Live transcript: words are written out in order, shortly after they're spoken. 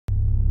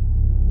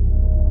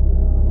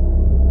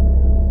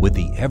With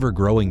the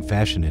ever-growing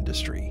fashion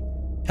industry,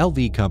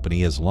 LV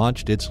Company has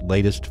launched its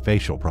latest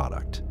facial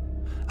product,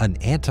 an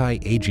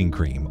anti-aging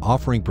cream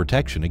offering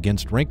protection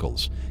against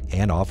wrinkles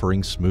and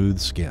offering smooth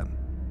skin.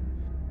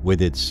 With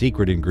its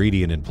secret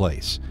ingredient in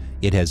place,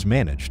 it has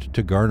managed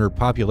to garner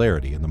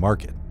popularity in the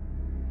market.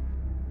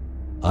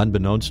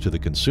 Unbeknownst to the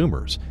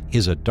consumers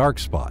is a dark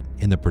spot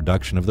in the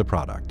production of the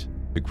product.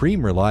 The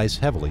cream relies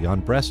heavily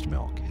on breast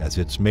milk as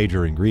its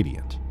major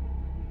ingredient.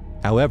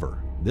 However,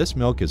 this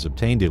milk is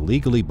obtained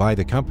illegally by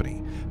the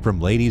company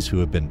from ladies who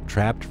have been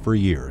trapped for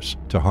years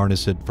to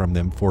harness it from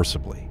them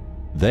forcibly.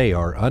 They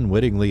are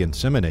unwittingly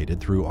inseminated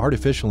through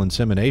artificial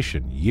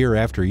insemination year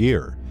after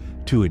year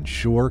to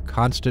ensure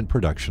constant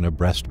production of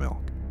breast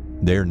milk.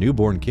 Their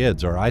newborn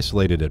kids are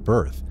isolated at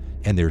birth,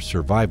 and their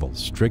survival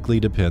strictly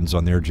depends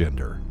on their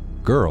gender.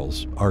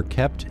 Girls are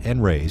kept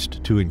and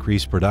raised to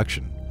increase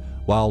production,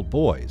 while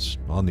boys,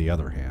 on the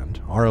other hand,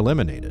 are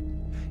eliminated,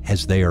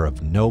 as they are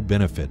of no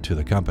benefit to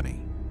the company.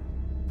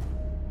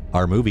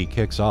 Our movie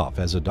kicks off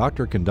as a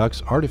doctor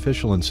conducts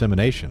artificial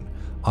insemination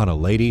on a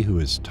lady who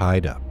is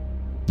tied up.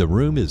 The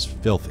room is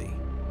filthy,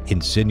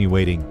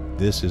 insinuating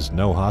this is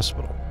no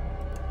hospital.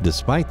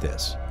 Despite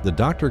this, the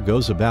doctor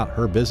goes about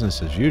her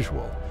business as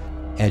usual,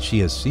 as she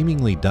has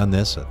seemingly done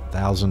this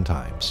 1,000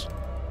 times.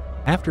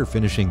 After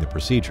finishing the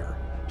procedure,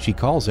 she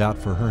calls out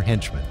for her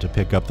henchman to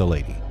pick up the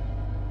lady.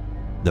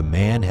 The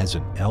man has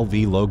an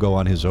LV logo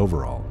on his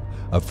overall,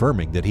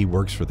 affirming that he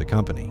works for the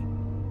company.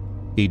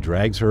 He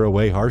drags her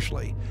away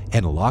harshly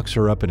and locks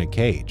her up in a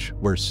cage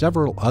where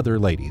several other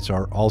ladies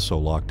are also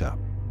locked up.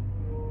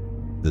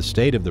 The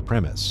state of the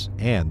premise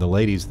and the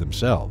ladies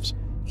themselves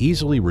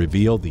easily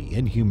reveal the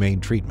inhumane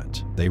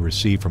treatment they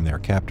receive from their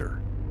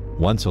captor.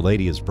 Once a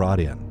lady is brought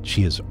in,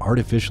 she is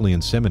artificially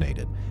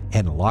inseminated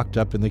and locked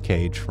up in the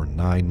cage for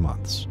 9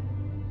 months.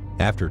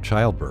 After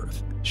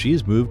childbirth, she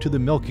is moved to the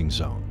milking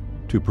zone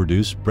to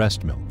produce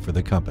breast milk for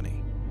the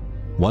company.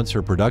 Once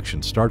her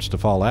production starts to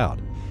fall out,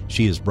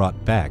 she is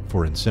brought back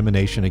for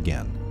insemination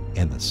again,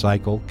 and the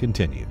cycle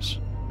continues.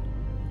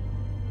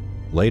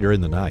 Later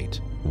in the night,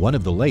 one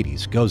of the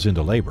ladies goes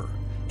into labor,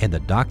 and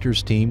the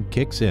doctor's team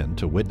kicks in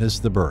to witness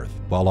the birth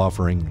while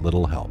offering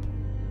little help.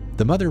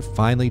 The mother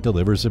finally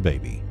delivers a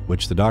baby,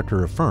 which the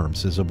doctor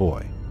affirms is a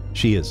boy.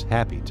 She is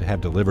happy to have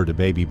delivered a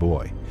baby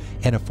boy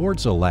and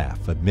affords a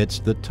laugh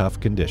amidst the tough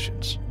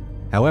conditions.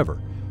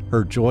 However,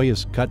 her joy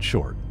is cut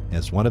short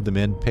as one of the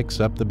men picks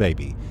up the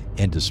baby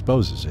and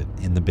disposes it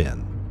in the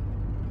bin.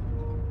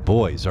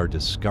 Boys are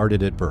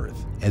discarded at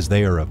birth as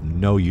they are of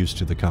no use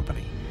to the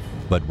company,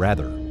 but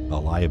rather a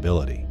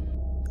liability.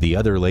 The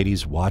other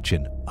ladies watch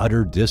in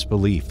utter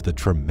disbelief the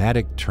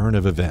traumatic turn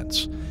of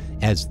events,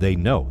 as they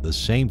know the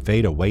same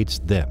fate awaits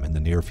them in the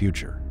near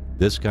future.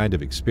 This kind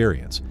of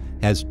experience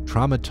has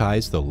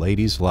traumatized the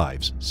ladies'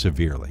 lives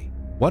severely.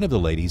 One of the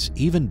ladies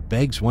even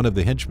begs one of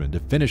the henchmen to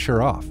finish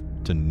her off,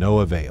 to no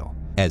avail,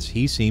 as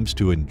he seems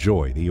to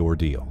enjoy the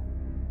ordeal.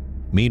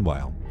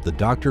 Meanwhile, the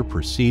doctor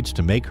proceeds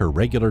to make her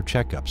regular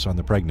checkups on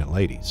the pregnant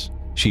ladies.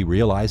 She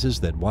realizes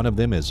that one of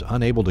them is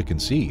unable to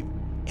conceive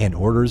and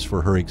orders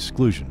for her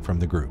exclusion from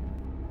the group.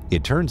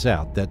 It turns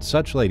out that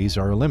such ladies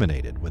are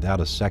eliminated without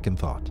a second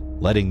thought.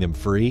 Letting them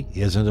free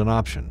isn't an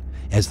option,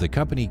 as the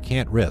company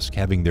can't risk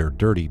having their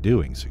dirty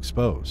doings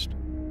exposed.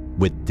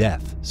 With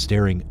death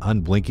staring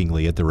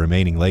unblinkingly at the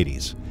remaining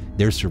ladies,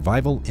 their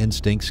survival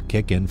instincts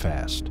kick in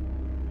fast.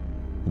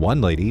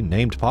 One lady,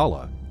 named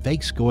Paula,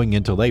 fakes going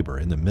into labor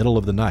in the middle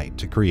of the night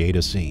to create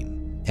a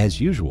scene. As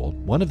usual,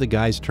 one of the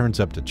guys turns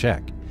up to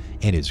check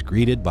and is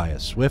greeted by a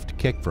swift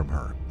kick from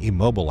her,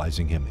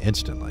 immobilizing him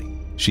instantly.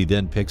 She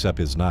then picks up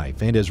his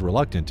knife and is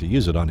reluctant to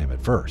use it on him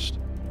at first.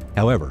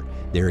 However,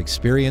 their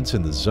experience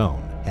in the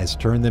zone has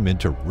turned them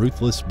into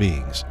ruthless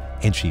beings,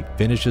 and she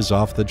finishes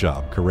off the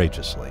job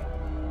courageously.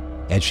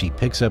 As she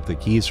picks up the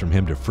keys from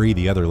him to free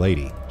the other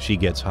lady, she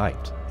gets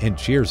hyped and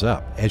cheers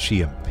up as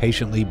she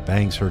impatiently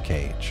bangs her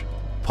cage.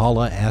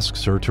 Paula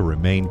asks her to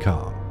remain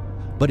calm,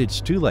 but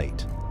it's too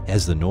late,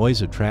 as the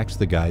noise attracts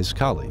the guy's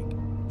colleague.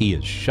 He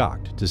is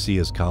shocked to see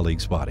his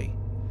colleague's body,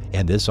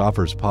 and this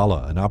offers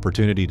Paula an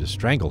opportunity to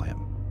strangle him,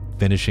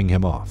 finishing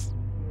him off.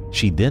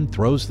 She then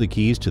throws the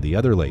keys to the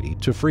other lady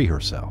to free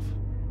herself.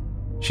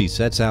 She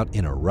sets out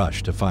in a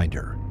rush to find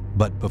her,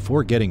 but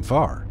before getting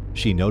far,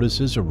 she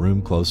notices a room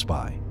close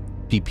by.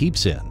 She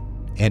peeps in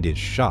and is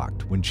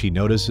shocked when she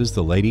notices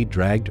the lady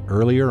dragged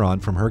earlier on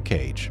from her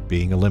cage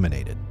being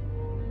eliminated.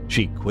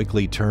 She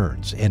quickly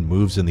turns and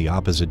moves in the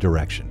opposite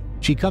direction.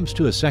 She comes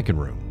to a second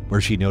room where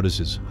she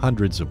notices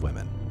hundreds of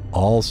women,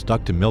 all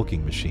stuck to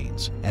milking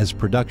machines as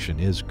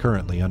production is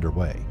currently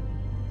underway.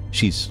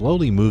 She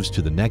slowly moves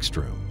to the next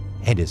room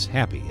and is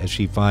happy as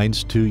she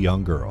finds 2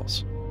 young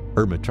girls.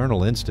 Her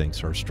maternal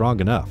instincts are strong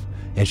enough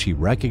as she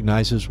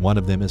recognizes one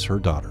of them as her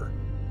daughter,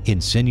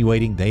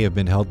 insinuating they have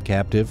been held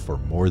captive for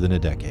more than a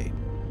decade.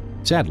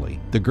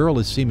 Sadly, the girl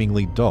is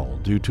seemingly dull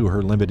due to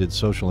her limited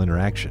social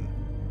interaction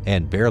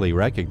and barely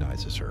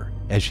recognizes her,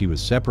 as she was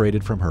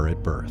separated from her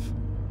at birth.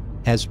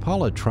 As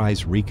Paula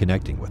tries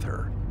reconnecting with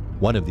her,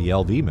 one of the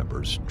LV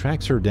members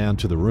tracks her down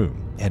to the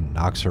room and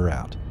knocks her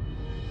out.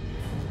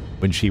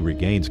 When she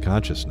regains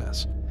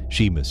consciousness,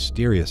 she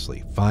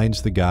mysteriously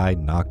finds the guy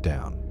knocked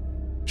down.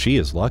 She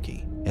is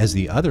lucky, as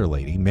the other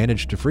lady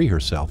managed to free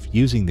herself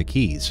using the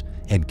keys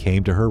and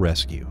came to her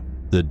rescue.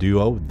 The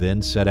duo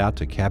then set out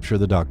to capture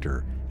the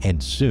doctor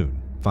and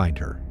soon find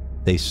her.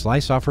 They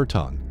slice off her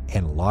tongue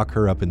and lock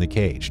her up in the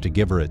cage to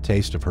give her a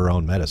taste of her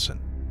own medicine.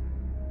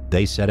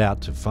 They set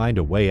out to find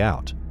a way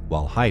out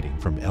while hiding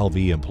from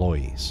LV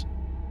employees.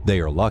 They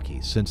are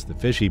lucky, since the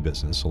fishy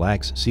business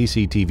lacks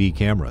CCTV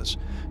cameras,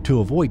 to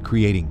avoid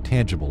creating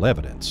tangible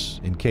evidence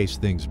in case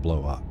things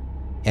blow up.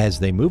 As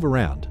they move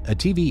around, a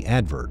TV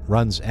advert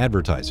runs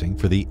advertising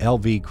for the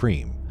LV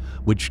cream,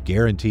 which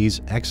guarantees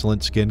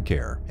excellent skin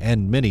care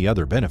and many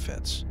other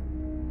benefits.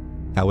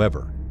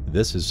 However,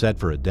 this is set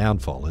for a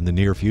downfall in the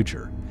near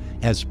future,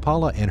 as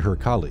Paula and her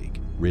colleague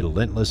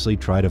relentlessly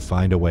try to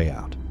find a way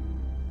out.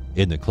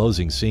 In the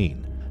closing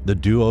scene, the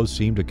duo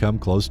seem to come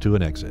close to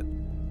an exit,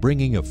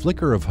 bringing a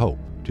flicker of hope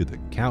to the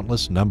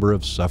countless number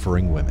of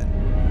suffering women.